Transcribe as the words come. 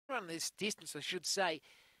run this distance, I should say,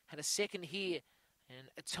 had a second here and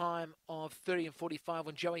a time of 30 and 45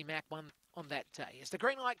 when Joey Mack won on that day. As the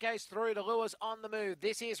green light goes through, the Lures on the move.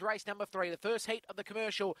 This is race number 3, the first heat of the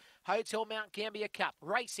commercial Hotel Mt-Gambier Cup.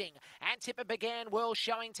 Racing, and Tipper began well,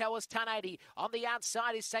 showing Towers 1080. On the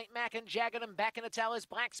outside is St. Mac and Jagged, and back in the tail is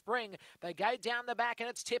Black Spring. They go down the back, and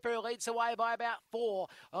it's Tipper who leads away by about 4.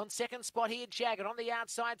 On second spot here, Jagged. On the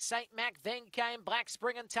outside, St. Mac, then came Black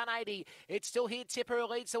Spring and 1080. It's still here, Tipper who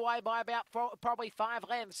leads away by about probably 5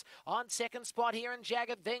 lengths. On second spot here, and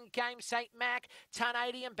Jagged, then came St. Mac,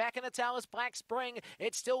 1080, and back in the tail is Black Spring.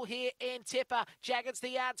 It's still here in Tipper. Jagged's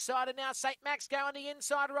the outside, and now St. Mac's going the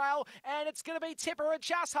inside rail, and it's going to be Tipper who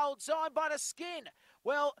just holds on by the skin.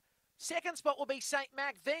 Well, second spot will be St.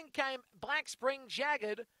 Mac, then came Black Spring,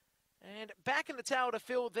 Jagged, and back in the tail to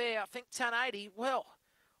fill there, I think 1080. Well,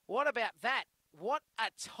 what about that? What a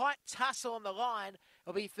tight tussle on the line.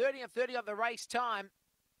 It'll be 30 and 30 on the race time.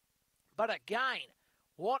 But again,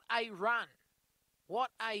 what a run.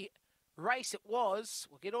 What a race it was.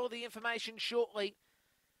 We'll get all the information shortly.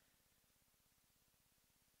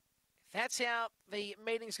 If that's how the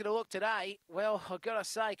meeting's going to look today, well, I've got to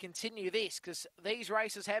say, continue this, because these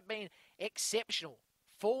races have been exceptional.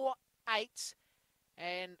 4 8s,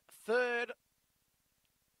 and third,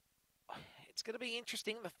 it's going to be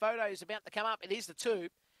interesting. The photo's about to come up. It is the 2.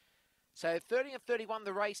 So 30 and 31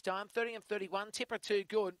 the race time, 30 and 31. Tipper too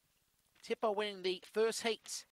good. Tipper winning the first heats.